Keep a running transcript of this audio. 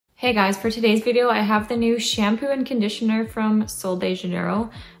Hey guys, for today's video, I have the new shampoo and conditioner from Sol de Janeiro.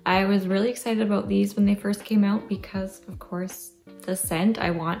 I was really excited about these when they first came out because, of course, the scent.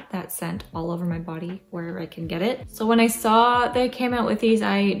 I want that scent all over my body wherever I can get it. So when I saw they came out with these,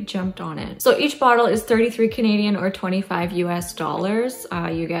 I jumped on it. So each bottle is 33 Canadian or 25 US dollars.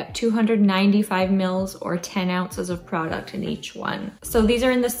 You get 295 mils or 10 ounces of product in each one. So these are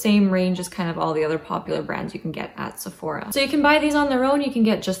in the same range as kind of all the other popular brands you can get at Sephora. So you can buy these on their own. You can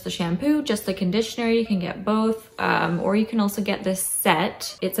get just the shampoo, just the conditioner. You can get both, or you can also get this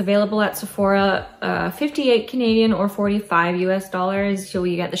set. It's available at Sephora, 58 Canadian or 45 US dollars. So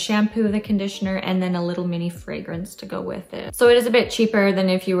you get the shampoo, the conditioner, and then a little mini fragrance to go with it. So it is a bit cheaper than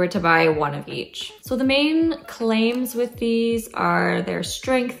if you were to buy one of each. So the main claims with these are they're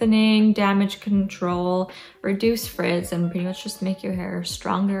strengthening, damage control, reduce frizz, and pretty much just make your hair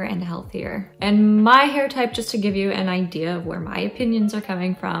stronger and healthier. And my hair type, just to give you an idea of where my opinions are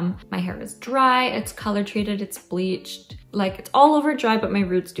coming from, my hair is dry, it's color treated, it's bleached. Like, it's all over dry, but my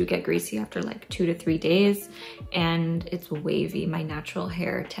roots do get greasy after like 2 to 3 days, and it's wavy. My natural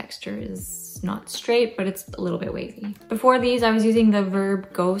hair texture is not straight, but it's a little bit wavy. Before these, I was using the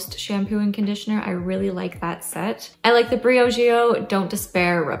Verb Ghost shampoo and conditioner. I really like that set. I like the Briogeo Don't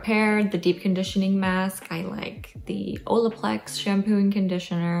Despair Repair, the deep conditioning mask. I like the Olaplex shampoo and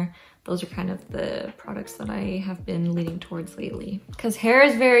conditioner. Those are kind of the products that I have been leaning towards lately. Because hair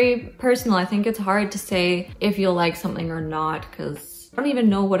is very personal. I think it's hard to say if you'll like something or not, because I don't even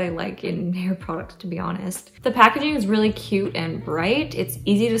know what I like in hair products, to be honest. The packaging is really cute and bright. It's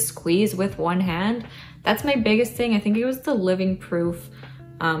easy to squeeze with one hand. That's my biggest thing. I think it was the Living Proof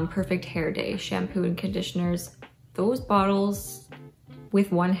Perfect Hair Day shampoo and conditioners. Those bottles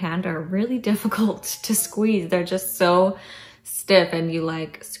with one hand are really difficult to squeeze. They're just so stiff, and you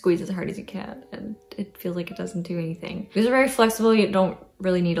like squeeze as hard as you can and it feels like it doesn't do anything. These are very flexible. You don't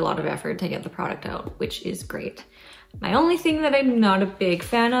really need a lot of effort to get the product out, which is great. My only thing that I'm not a big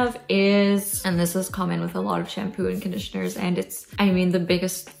fan of is, and this is common with a lot of shampoo and conditioners, and it's, I mean, the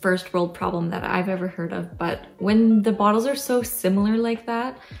biggest first world problem that I've ever heard of, but when the bottles are so similar like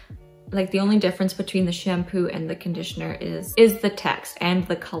that, like the only difference between the shampoo and the conditioner is the text and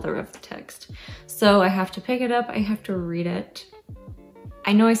the color of the text. So I have to pick it up, I have to read it.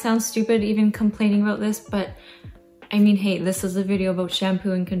 I know I sound stupid even complaining about this, but I mean, hey, this is a video about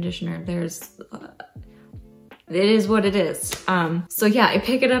shampoo and conditioner. It is what it is. So yeah, I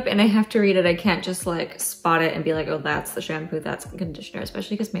pick it up and I have to read it. I can't just like spot it and be like, oh, that's the shampoo, that's the conditioner,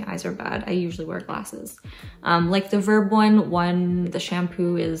 especially because my eyes are bad. I usually wear glasses. Like the Verb one, the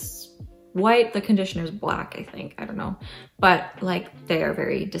shampoo is white, the conditioner is black, I think. I don't know. But like, they are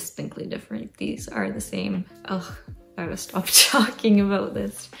very distinctly different. These are the same. Ugh, I gotta stop talking about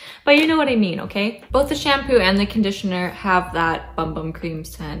this. But you know what I mean, okay? Both the shampoo and the conditioner have that Bum Bum Cream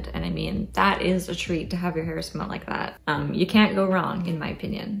scent, and I mean, that is a treat to have your hair smell like that. You can't go wrong, in my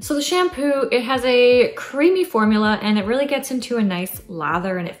opinion. So the shampoo, it has a creamy formula, and it really gets into a nice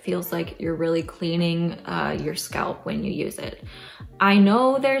lather, and it feels like you're really cleaning your scalp when you use it. I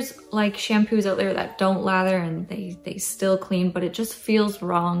know there's like shampoos out there that don't lather and they still clean, but it just feels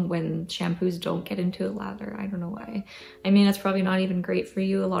wrong when shampoos don't get into a lather. I don't know why. I mean, it's probably not even great for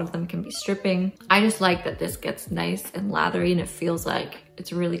you. A lot of them can be stripping. I just like that this gets nice and lathery and it feels like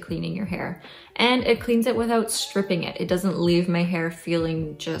it's really cleaning your hair. And it cleans it without stripping it. It doesn't leave my hair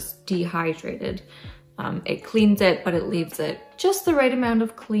feeling just dehydrated. It cleans it, but it leaves it just the right amount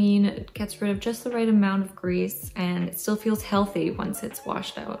of clean. It gets rid of just the right amount of grease, and it still feels healthy once it's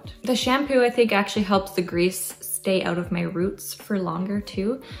washed out. The shampoo, I think, actually helps the grease stay out of my roots for longer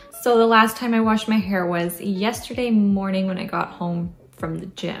too. So the last time I washed my hair was yesterday morning when I got home from the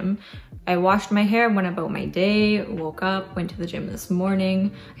gym. I washed my hair, went about my day, woke up, went to the gym this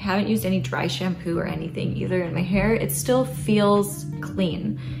morning. I haven't used any dry shampoo or anything either in my hair. It still feels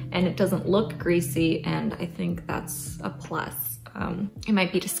clean and it doesn't look greasy, and I think that's a plus. It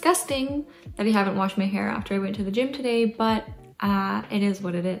might be disgusting that I haven't washed my hair after I went to the gym today, but it is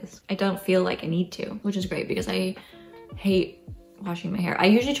what it is. I don't feel like I need to, which is great because I hate washing my hair. I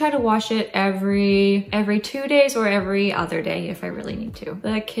usually try to wash it every 2 days or every other day if I really need to.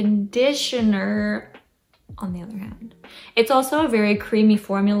 The conditioner, on the other hand, it's also a very creamy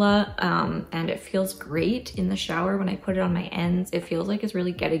formula, and it feels great in the shower when I put it on my ends. It feels like it's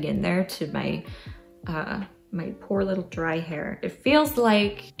really getting in there to my my poor little dry hair. It feels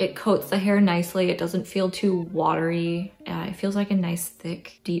like it coats the hair nicely. It doesn't feel too watery. It feels like a nice,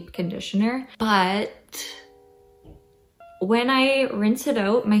 thick, deep conditioner. But when I rinse it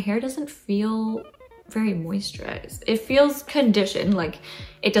out, my hair doesn't feel very moisturized. It feels conditioned, like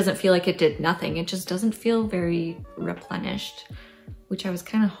it doesn't feel like it did nothing. It just doesn't feel very replenished. which I was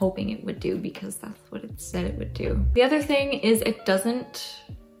kind of hoping it would do because that's what it said it would do. The other thing is it doesn't,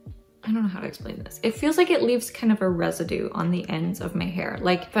 I don't know how to explain this. It feels like it leaves kind of a residue on the ends of my hair.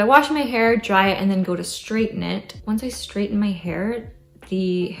 Like if I wash my hair, dry it, and then go to straighten it, once I straighten my hair,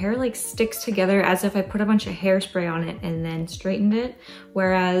 the hair like sticks together as if I put a bunch of hairspray on it and then straightened it.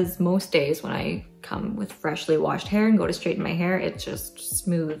 Whereas most days when I come with freshly washed hair and go to straighten my hair, it's just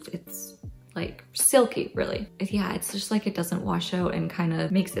smooth. It's like silky, really. Yeah, it's just like it doesn't wash out and kind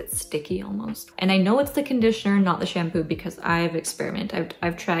of makes it sticky almost. And I know it's the conditioner, not the shampoo, because I've experimented.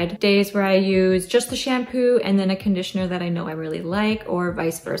 I've tried days where I use just the shampoo and then a conditioner that I know I really like, or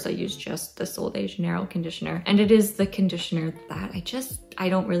vice versa, I use just the Sol de Janeiro conditioner. And it is the conditioner that I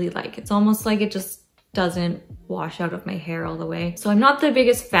don't really like. It's almost like it just doesn't wash out of my hair all the way. So I'm not the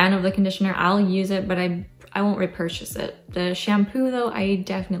biggest fan of the conditioner. I'll use it, but I won't repurchase it. The shampoo though, I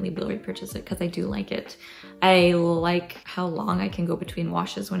definitely will repurchase it because I do like it. I like how long I can go between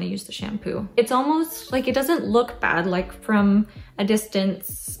washes when I use the shampoo. It's almost like it doesn't look bad, like from a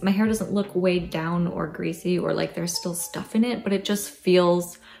distance, my hair doesn't look weighed down or greasy or like there's still stuff in it, but it just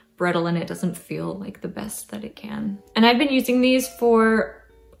feels brittle and it doesn't feel like the best that it can. And I've been using these for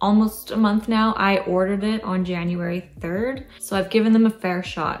almost a month now. I ordered it on January 3rd, so I've given them a fair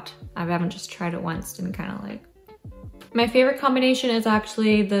shot. I haven't just tried it once and kind of like. My favorite combination is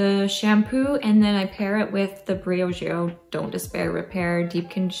actually the shampoo, and then I pair it with the Joia Don't Despair Repair Deep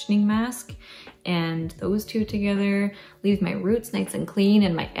Conditioning Mask. And those two together leave my roots nice and clean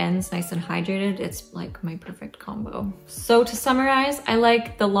and my ends nice and hydrated. It's like my perfect combo. So to summarize, I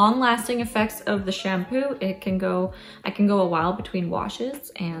like the long-lasting effects of the shampoo. I can go a while between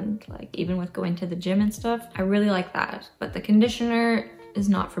washes, and like even with going to the gym and stuff, I really like that. But the conditioner is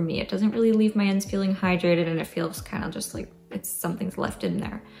not for me. It doesn't really leave my ends feeling hydrated, and it feels kind of just like something's left in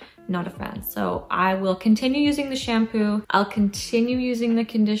there. Not a fan. So I will continue using the shampoo. I'll continue using the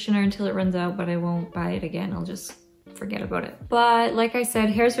conditioner until it runs out, but I won't buy it again. I'll just forget about it. But like I said,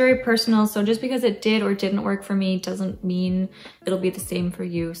 hair's very personal. So just because it did or didn't work for me doesn't mean it'll be the same for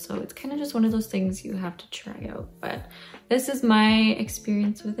you. So it's kind of just one of those things you have to try out. But this is my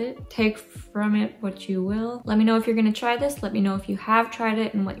experience with it. Take from it what you will. Let me know if you're gonna try this. Let me know if you have tried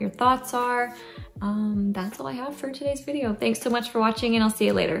it and what your thoughts are. That's all I have for today's video. Thanks so much for watching, and I'll see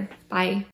you later. Bye.